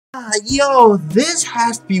Yo, this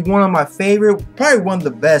has to be one of my favorite, probably one of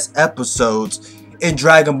the best episodes in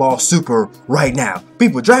Dragon Ball Super right now.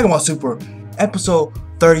 People, Dragon Ball Super, episode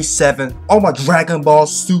 37. All my Dragon Ball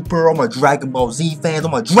Super, all my Dragon Ball Z fans,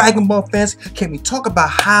 all my Dragon Ball fans, can we talk about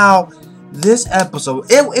how this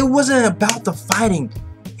episode, it wasn't about the fighting.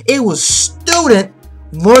 It was student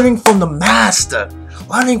learning from the master,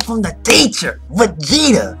 learning from the teacher,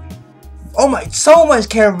 Vegeta. Oh my, so much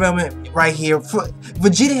character development right here.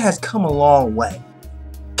 Vegeta has come a long way.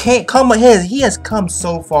 He has come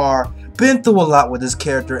so far, been through a lot with this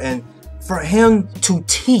character, and for him to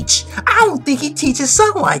teach, I don't think he teaches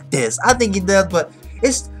something like this. I think he does, but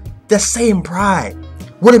it's the same pride.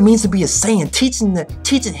 What it means to be a Saiyan,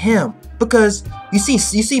 teaching him, because you see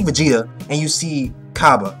Vegeta and you see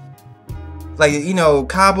Cabba. Like, you know,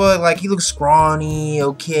 Cabba, like, he looks scrawny,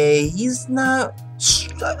 okay? He's not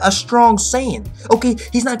a strong Saiyan, okay?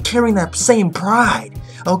 He's not carrying that same pride,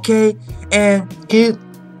 okay? And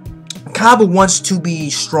Cabba wants to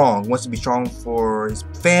be strong for his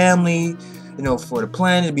family, you know, for the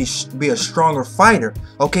planet, to be a stronger fighter,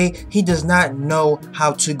 okay? He does not know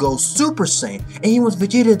how to go Super Saiyan, and he wants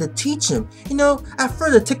Vegeta to teach him. You know, at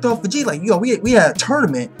first it ticked off Vegeta, like, yo, we had a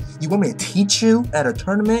tournament. You want me to teach you at a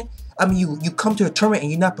tournament? I mean, you come to a tournament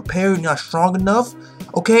and you're not prepared, you're not strong enough,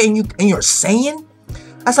 okay? And you're a Saiyan?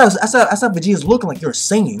 That's how Vegeta's looking, like you're a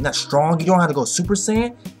Saiyan. You're not strong, you don't know how to go Super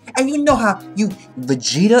Saiyan. And you know how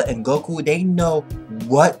Vegeta and Goku, they know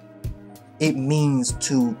what it means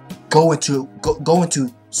to go into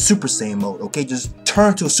Super Saiyan mode, okay? Just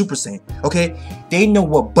turn to a Super Saiyan, okay? They know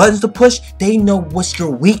what buttons to push, they know what's your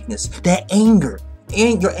weakness, that anger.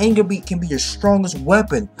 And your anger can be your strongest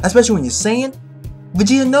weapon, especially when you're Saiyan.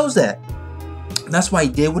 Vegeta knows that. That's why he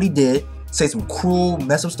did what he did. Say some cruel,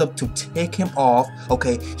 mess up stuff to tick him off.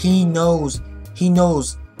 Okay, he knows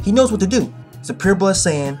what to do. It's a pure blood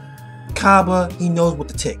Saiyan. Cabba, he knows what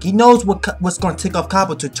to tick. He knows what's going to tick off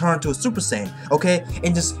Cabba to turn to a Super Saiyan. Okay,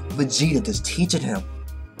 and just Vegeta just teaching him.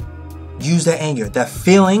 Use that anger, that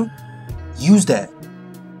feeling. Use that.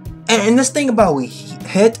 And this thing about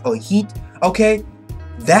heat. Okay,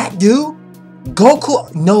 that dude.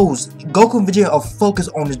 Goku knows. Goku and Vegeta are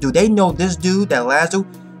focused on this dude. They know this dude, that last dude,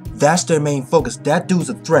 that's their main focus. That dude's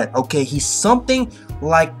a threat. Okay, he's something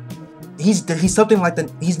like he's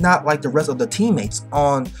not like the rest of the teammates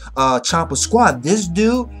on Champa's squad. This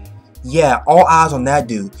dude, yeah, all eyes on that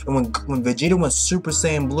dude. And when Vegeta went Super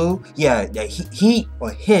Saiyan Blue, yeah, he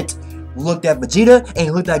looked at Vegeta and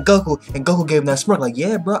he looked at Goku, and Goku gave him that smirk like,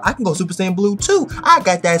 yeah, bro, I can go Super Saiyan Blue too. I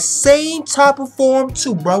got that same type of form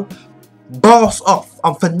too, bro. Boss off.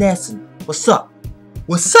 I'm finessing. What's up?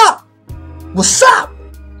 What's up? What's up?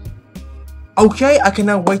 Okay, I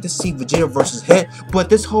cannot wait to see Vegeta versus Hit. But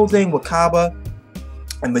this whole thing with Cabba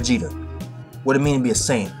and Vegeta, what it means to be a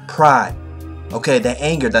Saiyan, pride. Okay, that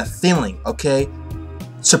anger, that feeling. Okay,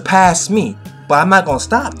 surpass me. But I'm not gonna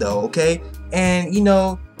stop though. Okay, and you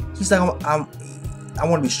know, he's like, I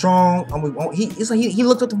want to be strong. It's like he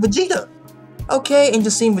looked up to Vegeta. Okay, and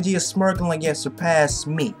just seeing Vegeta smirking like, yeah, surpass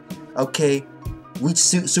me. Okay, reach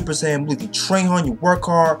Super Saiyan Blue. If you train hard, you work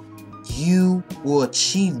hard, you will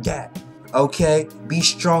achieve that. Okay, be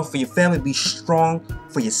strong for your family, be strong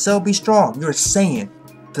for yourself, be strong. You're a Saiyan.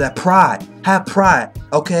 For that pride, have pride.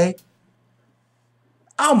 Okay.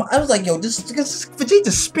 I was like, yo, this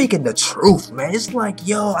Vegeta's speaking the truth, man. It's like,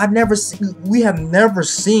 yo, we have never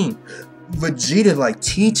seen Vegeta like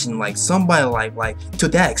teaching like somebody like to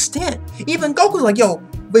that extent. Even Goku's like, yo,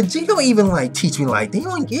 Vegeta don't even like teach me like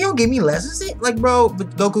that. He don't give me lessons. Like, bro,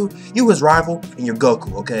 Goku, you his rival and you're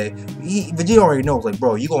Goku, okay? Vegeta already knows, like,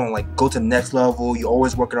 bro, you gonna like go to the next level. You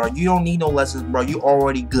always working on. You don't need no lessons, bro. You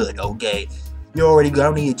already good, okay? You're already good. I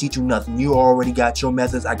don't need to teach you nothing. You already got your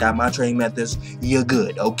methods. I got my training methods. You're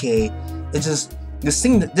good, okay? It's just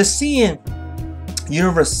seeing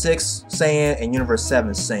Universe 6 Saiyan and Universe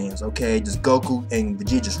 7 Saiyans, okay? Just Goku and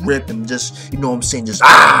Vegeta just ripped and just, you know what I'm saying, just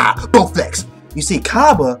both flex. You see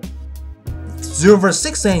Cabba, Universe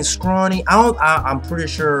 6 Saiyan scrawny. I'm pretty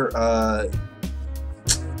sure I'm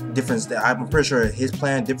pretty sure his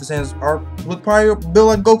plan, different Saiyans look probably built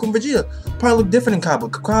like Goku and Vegeta. Probably look different than Cabba.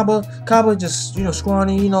 Cabba just, you know,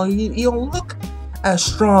 scrawny, you know, he don't look as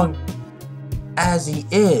strong as he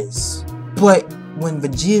is. But when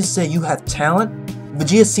Vegeta said you have talent,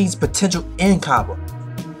 Vegeta sees potential in Cabba.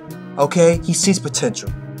 Okay? He sees potential.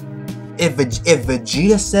 If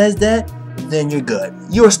Vegeta says that, then you're good.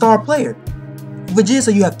 You're a star player. Vegeta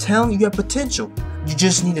said you have talent, you have potential. You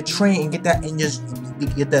just need to train and get that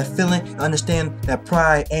feeling, understand that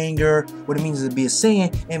pride, anger, what it means to be a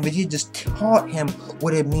Saiyan. And Vegeta just taught him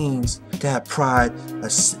what it means to have pride,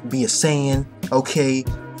 be a Saiyan, okay?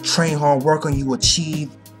 train hard, work on, you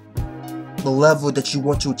achieve the level that you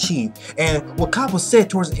want to achieve. And what Cabba said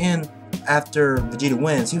towards the end after Vegeta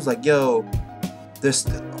wins, he was like, "Yo, this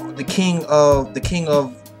the king of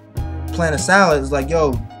Planet Salad is like,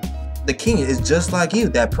 yo, the king is just like you.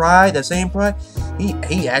 That pride, that same pride.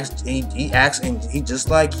 He acts and he just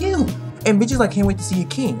like you." And Vegeta's like, "Can't wait to see your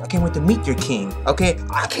king. I can't wait to meet your king." Okay,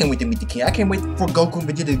 I can't wait to meet the king. I can't wait for Goku and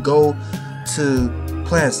Vegeta to go to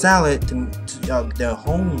Planet Salad, to their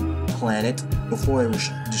home planet, before it was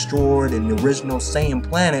destroyed in the original Saiyan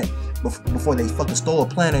planet, before they fucking stole a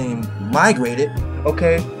planet and migrated.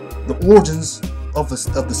 Okay, the origins of the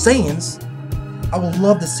Saiyans. I would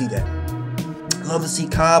love to see that. Love to see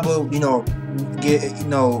Cabba,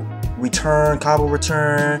 Cabba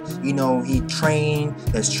return. He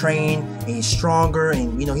has trained, and he's stronger,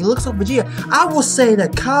 and he looks up Vegeta. I will say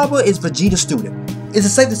that Cabba is Vegeta's student. Is it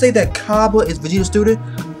safe to say that Cabba is Vegeta's student?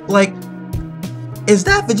 Like, is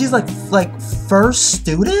that Vegeta's like first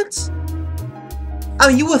student? I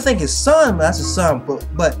mean, you would think his son, but that's his son,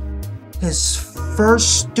 but his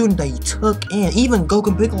first student that he took in. Even Goku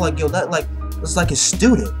and Piccolo, like, yo, that like it's like his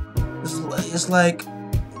student. It's like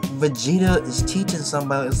Vegeta is teaching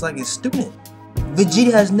somebody. It's like his student.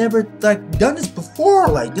 Vegeta has never done this before.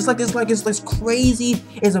 It's crazy.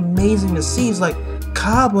 It's amazing to see. It's like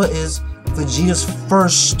Cabba is Vegeta's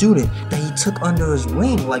first student that he took under his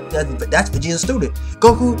wing. Like that's Vegeta's student.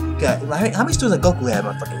 Goku got how many students that Goku had?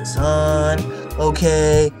 My fucking son.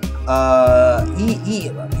 Okay. He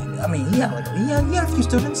had a few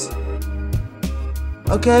students.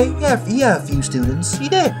 Okay, he had a few students. He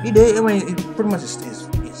did. I mean, it pretty much his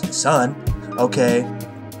son. Okay,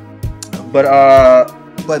 but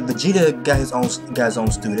Vegeta got his own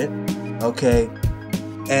student. Okay,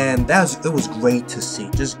 and it was great to see.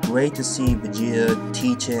 Just great to see Vegeta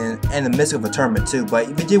teaching in the midst of a tournament too. But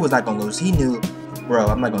Vegeta was not gonna lose. He knew, bro,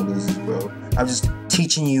 I'm not gonna lose this, bro. I'm just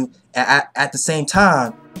teaching you at the same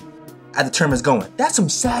time. At the tournament's going. That's some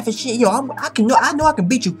savage shit. Yo, I know I can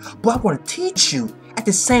beat you, but I want to teach you at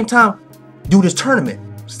the same time. Do this tournament.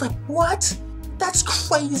 It's like, what? That's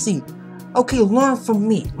crazy. Okay, learn from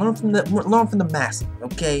me. Learn from the master.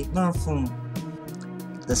 Okay, learn from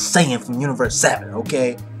the Saiyan from Universe 7.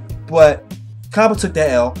 Okay, but Cabba took that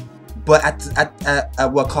L, but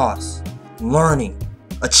at what cost? Learning,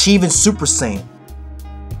 achieving Super Saiyan,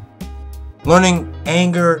 learning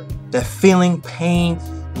anger, that feeling, pain.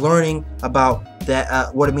 Learning about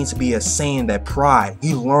that, what it means to be a Saiyan, that pride.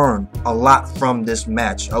 He learned a lot from this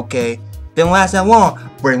match. Okay, didn't last that long,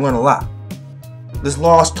 but he learned a lot. This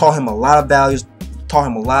loss taught him a lot of values, taught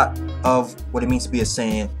him a lot of what it means to be a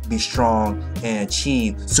Saiyan, be strong, and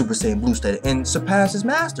achieve Super Saiyan Blue status, and surpass his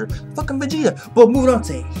master, fucking Vegeta. But moving on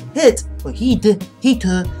to hit, but he took.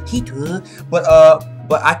 But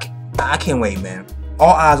I can't wait, man.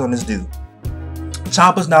 All eyes on this dude.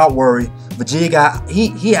 Chopper's not worried. Vegeta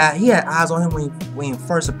he had eyes on him when he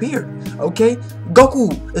first appeared. Okay,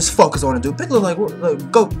 Goku is focused on the dude. Piccolo like,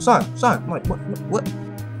 go, son. I'm like, what?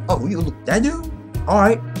 Oh, you look that dude? All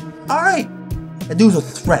right. That dude's a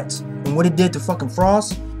threat, and what he did to fucking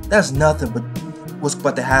Frost, that's nothing but what's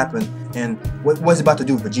about to happen, and what's about to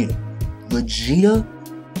do with Vegeta. Vegeta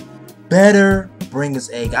better bring his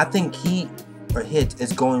egg. I think Hit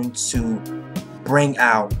is going to bring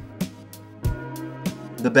out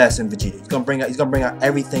the best in Vegeta. He's gonna bring out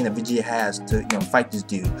everything that Vegeta has to fight this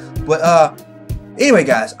dude. But anyway,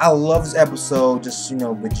 guys, I love this episode. Just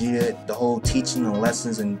Vegeta, the whole teaching and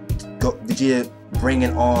lessons, and Vegeta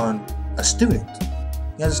bringing on a student.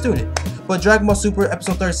 He has a student. But Dragon Ball Super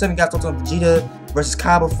episode 37, guys, talking about Vegeta versus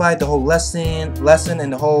Cabba fight. The whole lesson,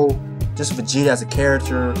 and the whole just Vegeta as a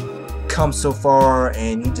character come so far,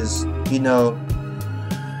 and he just he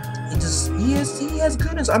has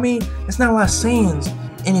goodness. I mean, it's not a lot of Saiyans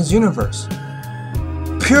in his universe.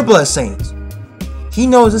 Pure blood Saiyans. He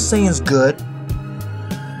knows this Saiyan's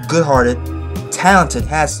good-hearted, talented.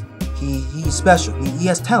 He's special. He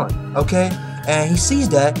has talent. Okay, and he sees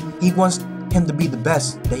that. He wants him to be the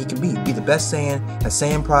best that he can be the best Saiyan, have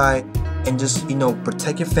Saiyan pride, and just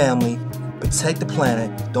protect your family, protect the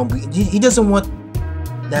planet. He doesn't want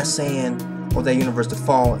that Saiyan or that universe to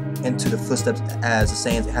fall into the footsteps as the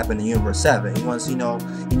Saiyans that happened in Universe 7. He wants, you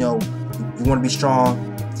want to be strong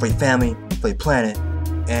for your family, for your planet,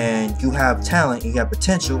 and you have talent, you have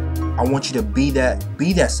potential. I want you to be that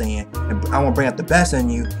Saiyan, and I want to bring out the best in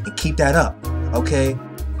you and keep that up. Okay,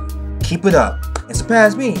 keep it up and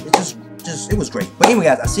surpass me. It was great. But anyway,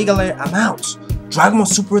 guys, I'll see you guys later. I'm out. Dragon Ball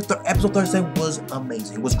Super episode 37 was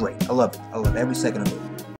amazing. It was great. I love it. I love every second of it.